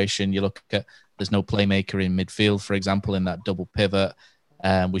situation. You look at there's no playmaker in midfield, for example, in that double pivot.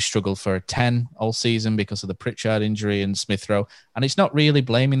 We struggled for a 10 all season because of the Pritchard injury and Smith Rowe. And it's not really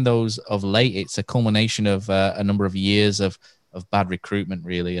blaming those of late. It's a culmination of a number of years of bad recruitment,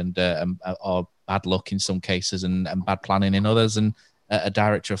 really, and or bad luck in some cases and bad planning in others. And a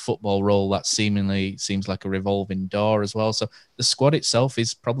director of football role that seemingly seems like a revolving door as well. So the squad itself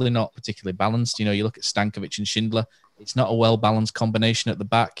is probably not particularly balanced. You look at Stankovic and Schindler. It's not a well-balanced combination at the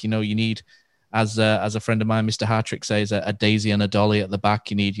back. You need, as a friend of mine, Mr. Hartrick says, a Daisy and a Dolly at the back.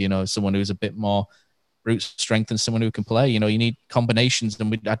 You need, someone who's a bit more brute strength and someone who can play. You need combinations,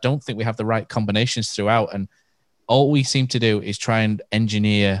 and I don't think we have the right combinations throughout. And all we seem to do is try and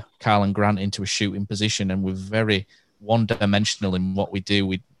engineer Karlan Grant into a shooting position, and we're very one-dimensional in what we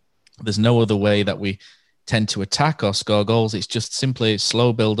do. There's no other way that we tend to attack or score goals. It's just simply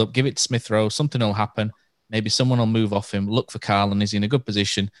slow build-up, give it to Smith Rowe, something will happen. Maybe someone will move off him, look for Karlan, is he in a good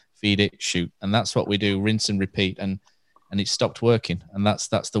position, feed it, shoot. And that's what we do, rinse and repeat. And it stopped working. And that's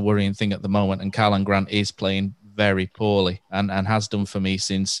the worrying thing at the moment. And Karlan Grant is playing very poorly and has done for me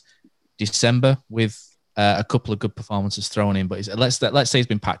since December, with a couple of good performances thrown in. But let's say he's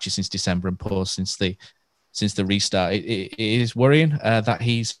been patchy since December and poor since the restart. It is worrying that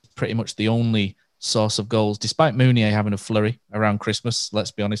he's pretty much the only source of goals, despite Mounier having a flurry around Christmas.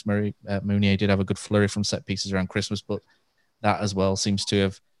 Let's be honest, Mounier did have a good flurry from set pieces around Christmas, but that as well seems to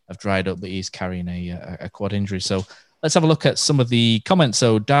have dried up, but he's carrying a quad injury. So let's have a look at some of the comments.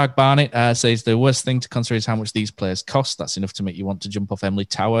 So Dark Barnett says the worst thing to consider is how much these players cost. That's enough to make you want to jump off Emily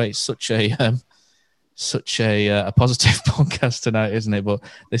Tower. It's such a positive podcast tonight, isn't it? But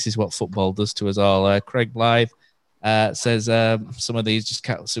this is what football does to us all. Craig Blythe says some of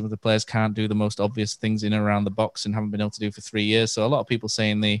the players can't do the most obvious things in and around the box and haven't been able to do for 3 years. So a lot of people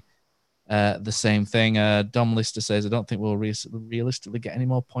saying the same thing. Dom Lister says, I don't think we'll realistically get any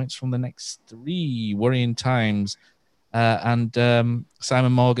more points from the next 3 worrying times. And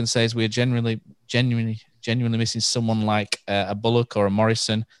Simon Morgan says we're genuinely missing someone like a Bullock or a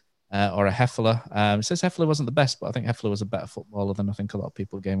Morrison or a Heffler. It says Heffler wasn't the best, but I think Heffler was a better footballer than I think a lot of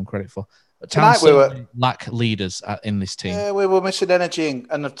people gave him credit for. But Town lack leaders in this team. Yeah, we were missing energy.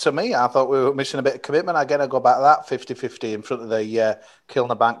 And to me, I thought we were missing a bit of commitment. Again, I go back to that 50-50 in front of the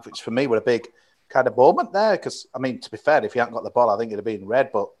Kilner Bank, which for me were a big kind of moment there. Because, I mean, to be fair, if you hadn't got the ball, I think it'd have been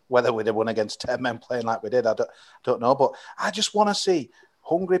red. But whether we'd have won against 10 men playing like we did, I don't know. But I just want to see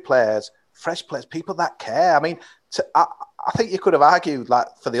hungry players, fresh players, people that care. I mean, I think you could have argued, like,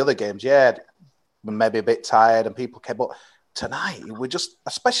 for the other games, we're maybe a bit tired and people care. But tonight, we just,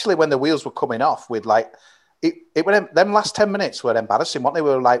 especially when the wheels were coming off, with like, them last 10 minutes were embarrassing, weren't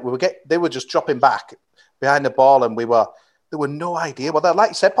they? They were just dropping back behind the ball, and there were no idea. Well,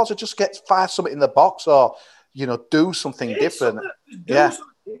 like you said, Potter, just fire something in the box or, do something different. Something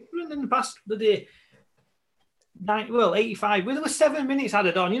different in the past the day. 85. There were 7 minutes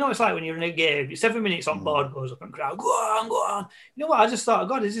added on. It's like when you're in a game, 7 minutes on board goes up and crowd, go on. You know what? I just thought,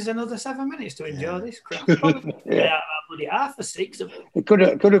 God, is this another 7 minutes to enjoy this crap? Bloody half for 6 of it. It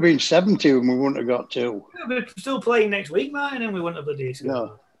could have been 70 and we wouldn't have got 2. We're still playing next week, Martin, and we wouldn't have bloody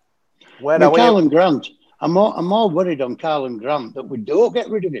scored. No. Karlan Grant, I'm more worried on Karlan Grant that we don't get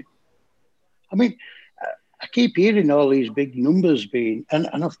rid of him. I mean, I keep hearing all these big numbers being,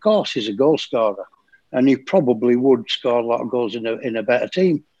 and of course he's a goal scorer. And he probably would score a lot of goals in a better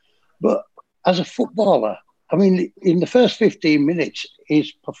team. But as a footballer, I mean, in the first 15 minutes,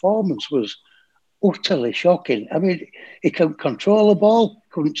 his performance was utterly shocking. I mean, he couldn't control the ball,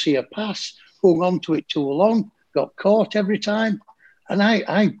 couldn't see a pass, hung on to it too long, got caught every time. And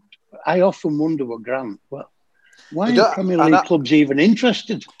I often wonder with Grant, well, why are Premier League clubs even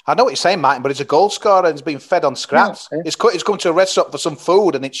interested? I know what you're saying, Martin, but he's a goal scorer and he's been fed on scraps. Yeah. He's come to a restaurant for some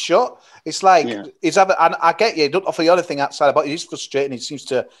food and it's shut. It's like, he's having, and I get you, don't offer the other thing outside, but he's frustrating. He seems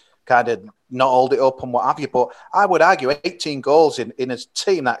to kind of not hold it up and what have you. But I would argue 18 goals in a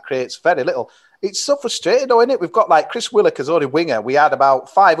team that creates very little. It's so frustrating, though, isn't it? We've got like Chris Willock as only winger. We had about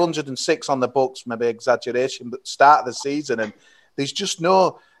 506 on the books, maybe exaggeration, but start of the season, and there's just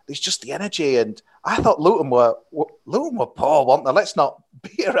the energy. And I thought Luton were poor, weren't they? Let's not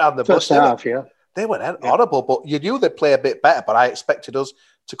be around the bush. They were horrible, but you knew they'd play a bit better. But I expected us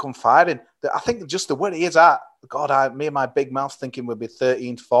to come firing. I think just the way he is at, God, me and my big mouth thinking we'd be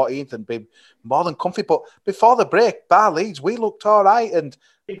 13th, 14th and be more than comfy. But before the break, bar Leeds, we looked all right. And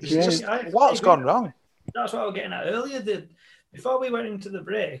what's gone wrong? That's what I was getting at earlier. Before we went into the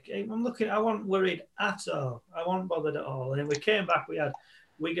break, I wasn't worried at all. I wasn't bothered at all. And we came back, we had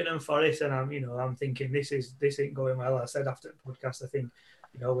Wigan and Forest, and I'm thinking this ain't going well. I said after the podcast, I think,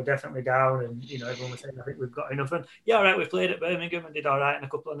 we're definitely down, and everyone was saying I think we've got enough. And all right, we played at Birmingham and did all right in a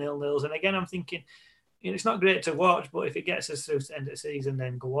couple of 0-0s. And again, I'm thinking, it's not great to watch, but if it gets us through to the end of the season,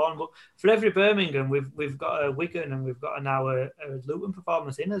 then go on. But for every Birmingham, we've got a Wigan and we've got now a Luton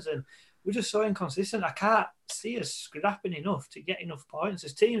performance in us, and we're just so inconsistent. I can't see us scrapping enough to get enough points.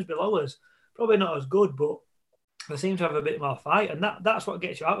 There's teams below us, probably not as good, but they seem to have a bit more fight, and that's what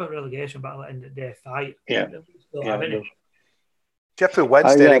gets you out of a relegation battle at the end of the day, fight. Sheffield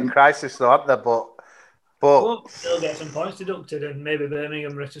Wednesday in crisis, though, aren't they? But we'll still get some points deducted, and maybe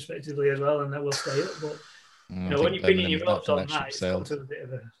Birmingham retrospectively as well, and then we'll stay up. But when you're pinning your ropes on that, it's got to a bit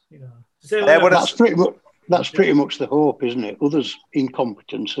of a That's pretty much the hope, isn't it? Others'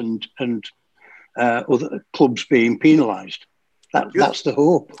 incompetence and other clubs being penalised. That's the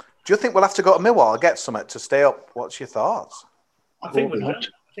hope. Do you think we'll have to go to Millwall or get something to stay up? What's your thoughts? I think we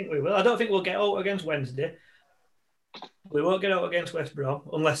will. I don't think we'll get out against Wednesday. We won't get out against West Brom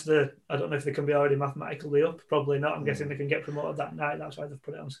unless I don't know if they can be already mathematically up. Probably not. I'm guessing they can get promoted that night. That's why they've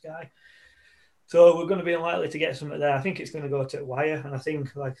put it on Sky. So we're going to be unlikely to get something there. I think it's going to go to wire, and I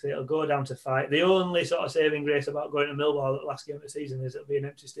think, like I say, it'll go down to fight. The only sort of saving grace about going to Millwall at the last game of the season is it'll be an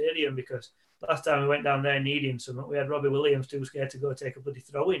empty stadium, because last time we went down there needing something, we had Robbie Williams too scared to go take a bloody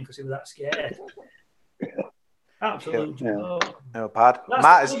throw-in because he was that scared. Absolutely. No bad.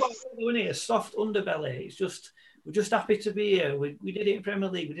 That's a soft underbelly. It's just, we're just happy to be here. We did it in Premier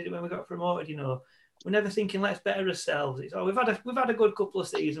League. We did it when we got promoted, We're never thinking, let's better ourselves. It's we've had a good couple of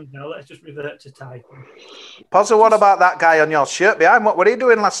seasons now. Let's just revert to type. Pozzo, what about that guy on your shirt behind? What were he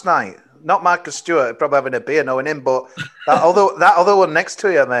doing last night? Not Marcus Stewart, probably having a beer knowing him, but that other one next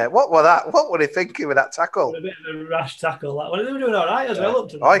to you, mate. What were that? What were he thinking with that tackle? A bit of a rash tackle. Well, they were doing all right as well up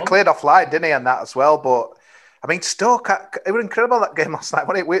to that. Oh, he cleared off line, didn't he, and that as well. But I mean, Stoke, it was incredible that game last night.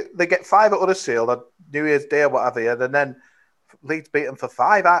 They get 5 at Huddersfield on New Year's Day or whatever, and then Leeds beat them for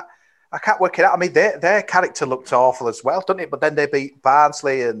 5. I can't work it out. I mean, their character looked awful as well, doesn't it? But then they beat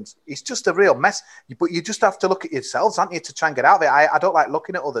Barnsley, and it's just a real mess. But you just have to look at yourselves, aren't you, to try and get out of it. I don't like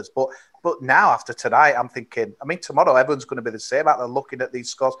looking at others, but now after tonight, I'm thinking. I mean, tomorrow everyone's going to be the same out there looking at these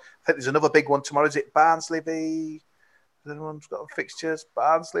scores. I think there's another big one tomorrow. Is it Barnsley v? Everyone's got fixtures.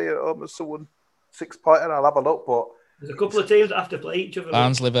 Barnsley at home with someone 6-pointer. I'll have a look, but there's a couple of teams that have to play each other.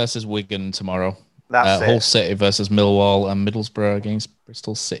 Barnsley versus Wigan tomorrow. That's Hull City versus Millwall, and Middlesbrough against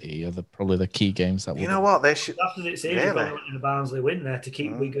Bristol City are probably the key games that. You know what? They should. That's what it seems. Really? They're in a Barnsley win there to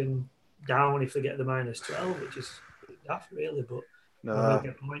keep Wigan down if they get the -12, which is daft, really. But no,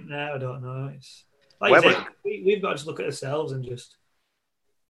 get a point there. I don't know. It's like you say, we've got to just look at ourselves and just.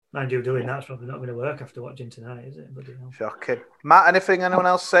 Mind you, doing that's probably not going to work after watching tonight, is it? Shocking. Matt, anyone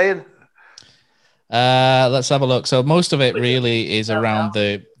else saying? Let's have a look. So most of it really is around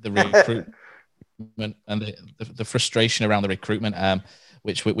the recruitment and the frustration around the recruitment,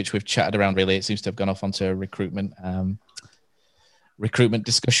 which we've chatted around. Really, it seems to have gone off onto a recruitment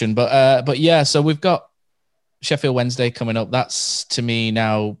discussion. But yeah, so we've got Sheffield Wednesday coming up. That's, to me,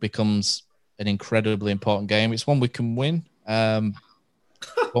 now becomes an incredibly important game. It's one we can win.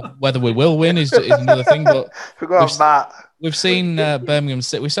 Whether we will win is another thing. But we've seen Birmingham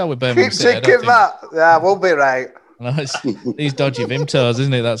City. We saw with Birmingham City. Yeah, we'll be right. It's these dodgy Vimtos,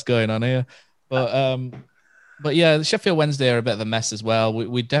 isn't it? That's going on here. But yeah, Sheffield Wednesday are a bit of a mess as well.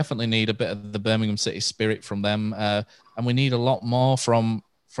 We definitely need a bit of the Birmingham City spirit from them, and we need a lot more from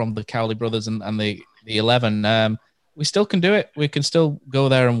the Cowley brothers and the 11. We still can do it. We can still go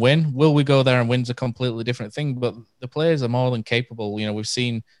there and win. Will we go there and win is a completely different thing, but the players are more than capable. We've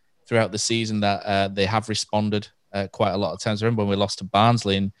seen throughout the season that they have responded quite a lot of times. I remember when we lost to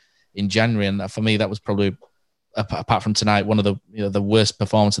Barnsley in January, and for me that was probably, apart from tonight, one of the worst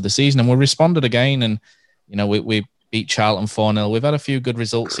performances of the season. And we responded again, and we beat Charlton 4-0. We've had a few good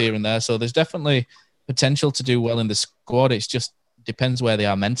results here and there, so there's definitely potential to do well in the squad. It just depends where they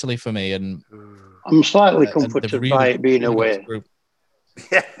are mentally for me. And I'm slightly comforted by it being away.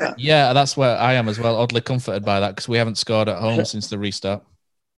 Yeah, that's where I am as well. Oddly comforted by that because we haven't scored at home since the restart.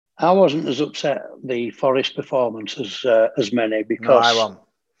 I wasn't as upset at the Forest performance as many, because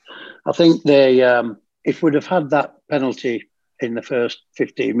I think they, if we'd have had that penalty in the first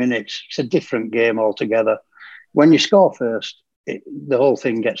 15 minutes, it's a different game altogether. When you score first, the whole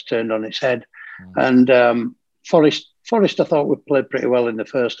thing gets turned on its head. And Forest, I thought we played pretty well in the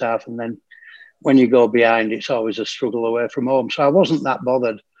first half, and then when you go behind, it's always a struggle away from home. So I wasn't that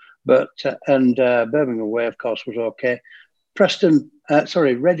bothered. But Birmingham away, of course, was okay.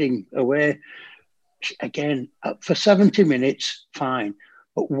 Reading away, again, for 70 minutes, fine.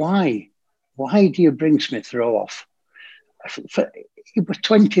 But why? Why do you bring Smith Rowe off? It was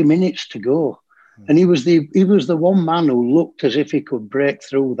 20 minutes to go. And he was the one man who looked as if he could break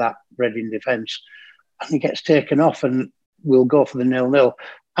through that Reading defence. And he gets taken off and we'll go for the 0-0.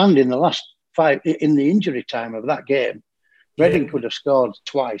 And in the last in the injury time of that game, Reading could have scored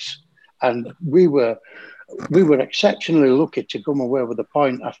twice. And we were exceptionally lucky to come away with a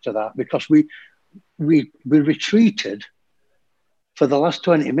point after that, because we retreated for the last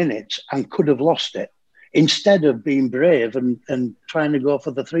 20 minutes and could have lost it, instead of being brave and trying to go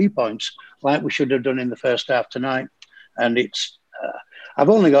for the 3 points like we should have done in the first half tonight. And it's I've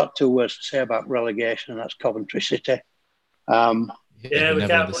only got 2 words to say about relegation, and that's Coventry City. We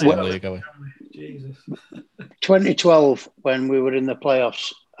can't play. Jesus. 2012, when we were in the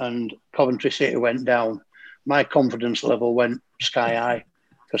playoffs and Coventry City went down, my confidence level went sky high,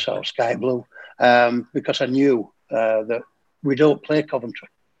 because I was sky blue, because I knew that we don't play Coventry.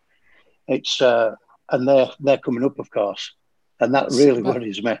 It's and they're coming up, of course, and that really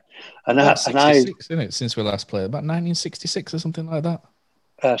worries me. And I, isn't it, since we last played, about 1966 or something like that.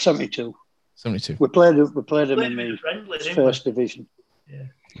 72. 72. We played them in the first division. Yeah,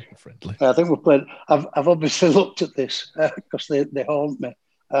 friendly. I think we played. I've obviously looked at this because they haunt me.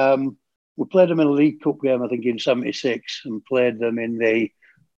 We played them in a League Cup game, I think, in 76, and played them in the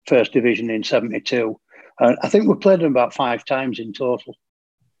first division in 72. I think we played them about 5 times in total.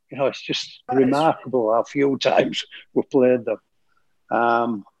 It's just remarkable how few times we played them.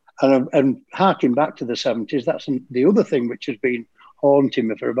 And harking back to the 70s, that's the other thing which has been haunting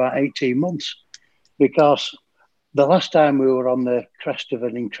me for about 18 months, because the last time we were on the crest of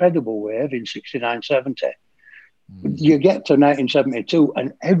an incredible wave in 69-70, you get to 1972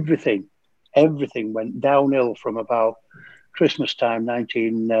 and everything went downhill from about Christmas time,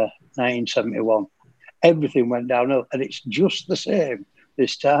 1971. Everything went downhill, and it's just the same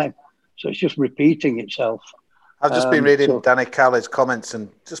this time. So it's just repeating itself. I've just been reading Danny Cowley's comments, and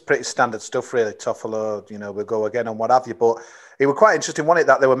just pretty standard stuff, really. Toffolo, we'll go again and what have you. But it was quite interesting, wasn't it,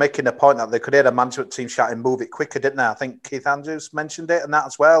 that they were making a point that they could hear the management team shouting, "Move it quicker," didn't they? I think Keith Andrews mentioned it and that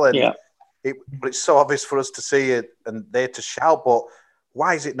as well. And but it's so obvious for us to see it and they to shout. But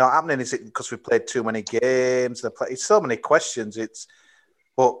why is it not happening? Is it because we played too many games? It's so many questions.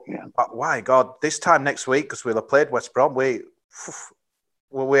 But why, God, this time next week, because we'll have played West Brom,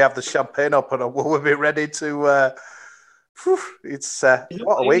 will we have the champagne up and will we be ready to? It's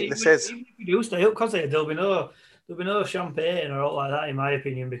what a week this is. If we do stay up, because there'll be no champagne or all like that, in my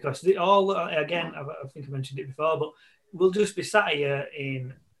opinion, because again, I think I mentioned it before, but we'll just be sat here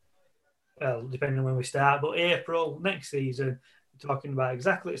in, well, depending on when we start, but April next season, talking about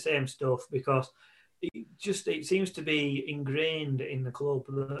exactly the same stuff, because it seems to be ingrained in the club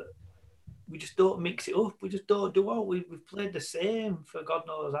that we just don't mix it up. We just don't do all. We've played the same for God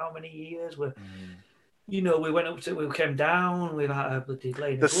knows how many years. We went up to, we came down. We've had a bloody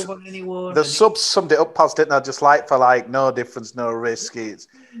lane the club on anyone. The subs summed it up, past, didn't they? Just like for like, no difference, no risk. It's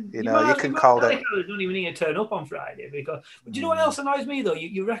you can call it. Don't even need to turn up on Friday because. But do you know what else annoys me though?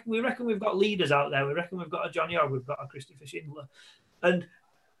 We reckon we've got leaders out there. We reckon we've got a Johnny Ogg, we've got a Christopher Schindler, and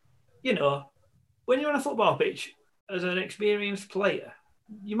when you're on a football pitch as an experienced player,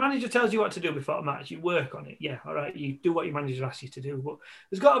 your manager tells you what to do before a match. You work on it. Yeah, all right. You do what your manager asks you to do. But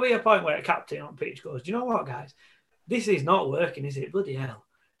there's got to be a point where a captain on pitch goes, do you know what, guys? This is not working, is it? Bloody hell.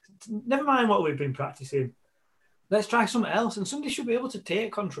 Never mind what we've been practicing. Let's try something else. And somebody should be able to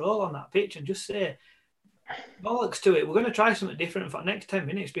take control on that pitch and just say, bollocks to it. We're going to try something different for the next 10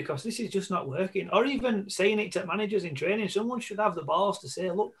 minutes because this is just not working. Or even saying it to managers in training. Someone should have the balls to say,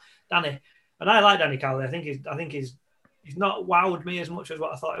 look, Danny. And I like Danny Cowley. I think he's he's not wowed me as much as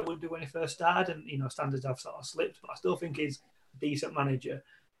what I thought he would do when he first started. And, standards have sort of slipped, but I still think he's a decent manager.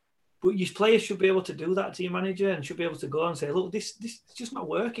 But your players should be able to do that to your manager and should be able to go and say, look, this is just not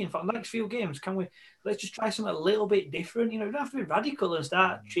working. For the next few games, let's just try something a little bit different. You don't have to be radical and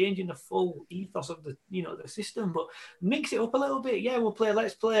start changing the full ethos of the system, but mix it up a little bit. Yeah,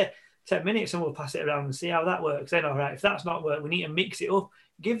 let's play 10 minutes and we'll pass it around and see how that works. Then, all right, if that's not work, we need to mix it up.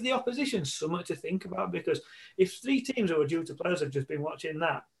 Give the opposition something to think about, because if 3 teams who are due to players have just been watching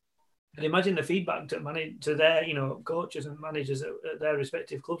that, and imagine the feedback to their, coaches and managers at their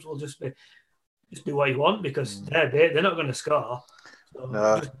respective clubs will just be, just do what you want, because they're not going to score. So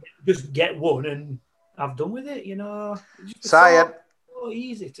no. just get one and have done with it. It's so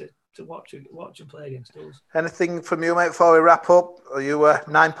easy to watch and play against us. Anything from you, mate, before we wrap up? Are you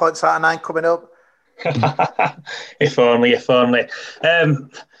 9 points out of 9 coming up? If only.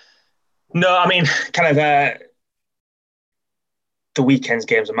 No, I mean, kind of. The weekend's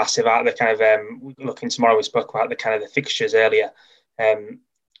games are massive. Out the kind of looking tomorrow, we spoke about the kind of the fixtures earlier.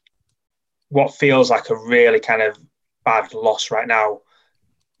 What feels like a really kind of bad loss right now,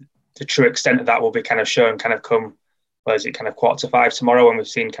 the true extent of that will be kind of shown kind of come, kind of 4:45 tomorrow, when we've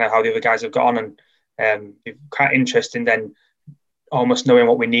seen kind of how the other guys have got on, and it's quite interesting then almost knowing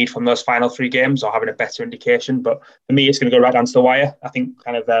what we need from those final 3 games or having a better indication. But for me, it's going to go right down to the wire. I think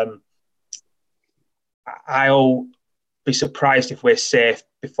kind of I'll be surprised if we're safe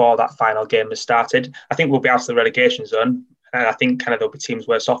before that final game has started. I think we'll be out of the relegation zone, and I think kind of there'll be teams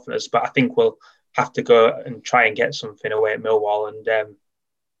worse off than us, but I think we'll have to go and try and get something away at Millwall, and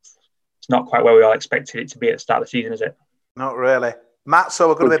it's not quite where we all expected it to be at the start of the season, is it? Not really. Matt, so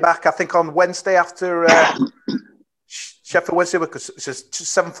we're going to be back, I think, on Wednesday after Sheffield Wednesday, because it's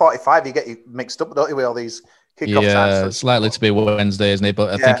just 7:45. You get you mixed up, don't you, with all these kickoff times? Yeah, it's likely to be Wednesday, isn't it?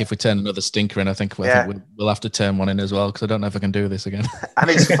 But I think if we turn another stinker in, I think we'll have to turn one in as well, because I don't know if I can do this again. And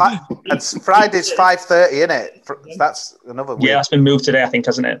it's Friday's 5:30, isn't it? That's another week. Yeah, that's been moved today, I think,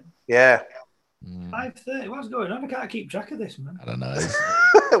 hasn't it? Yeah. 5:30. What's going on? I can't keep track of this, man. I don't know.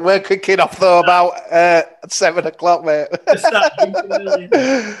 We're kicking off though about 7 o'clock, mate.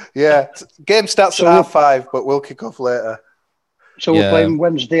 Yeah, game starts at 5:30, but we'll kick off later. So we're playing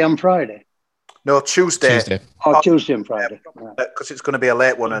Wednesday and Friday. No, Tuesday. Oh, Tuesday and Friday. Because it's going to be a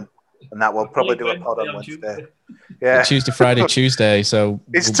late one, and that we'll probably do a pod on Wednesday. Yeah, Tuesday, Friday, Tuesday. So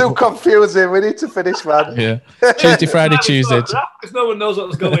it's too confusing. We need to finish, man. Yeah, Tuesday, Friday, Tuesday. Because no one knows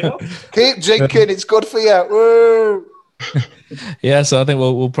what's going on. Keep drinking. It's good for you. Woo! Yeah, so I think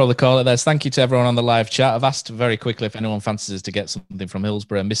we'll probably call it there. Thank you to everyone on the live chat. I've asked very quickly if anyone fancies to get something from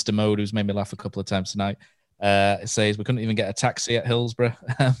Hillsborough. Mr. Mode, who's made me laugh a couple of times tonight, says we couldn't even get a taxi at Hillsborough.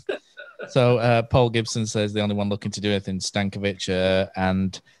 So Paul Gibson says the only one looking to do anything is Stankovic,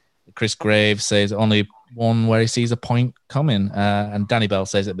 and Chris Graves says only one where he sees a point coming, and Danny Bell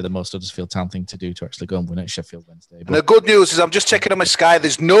says it'd be the most Huddersfield Town thing to do to actually go and win at Sheffield Wednesday. But... And the good news is I'm just checking on my Sky.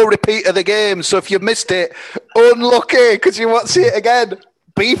 There's no repeat of the game, so if you missed it, unlucky, because you won't see it again.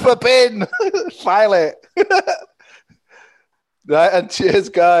 B for bin. File it. Right, and cheers,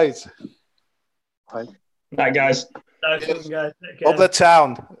 guys. Night, guys. Nice one, guys. Take care. Up the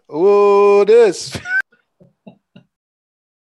town. Oh, it is.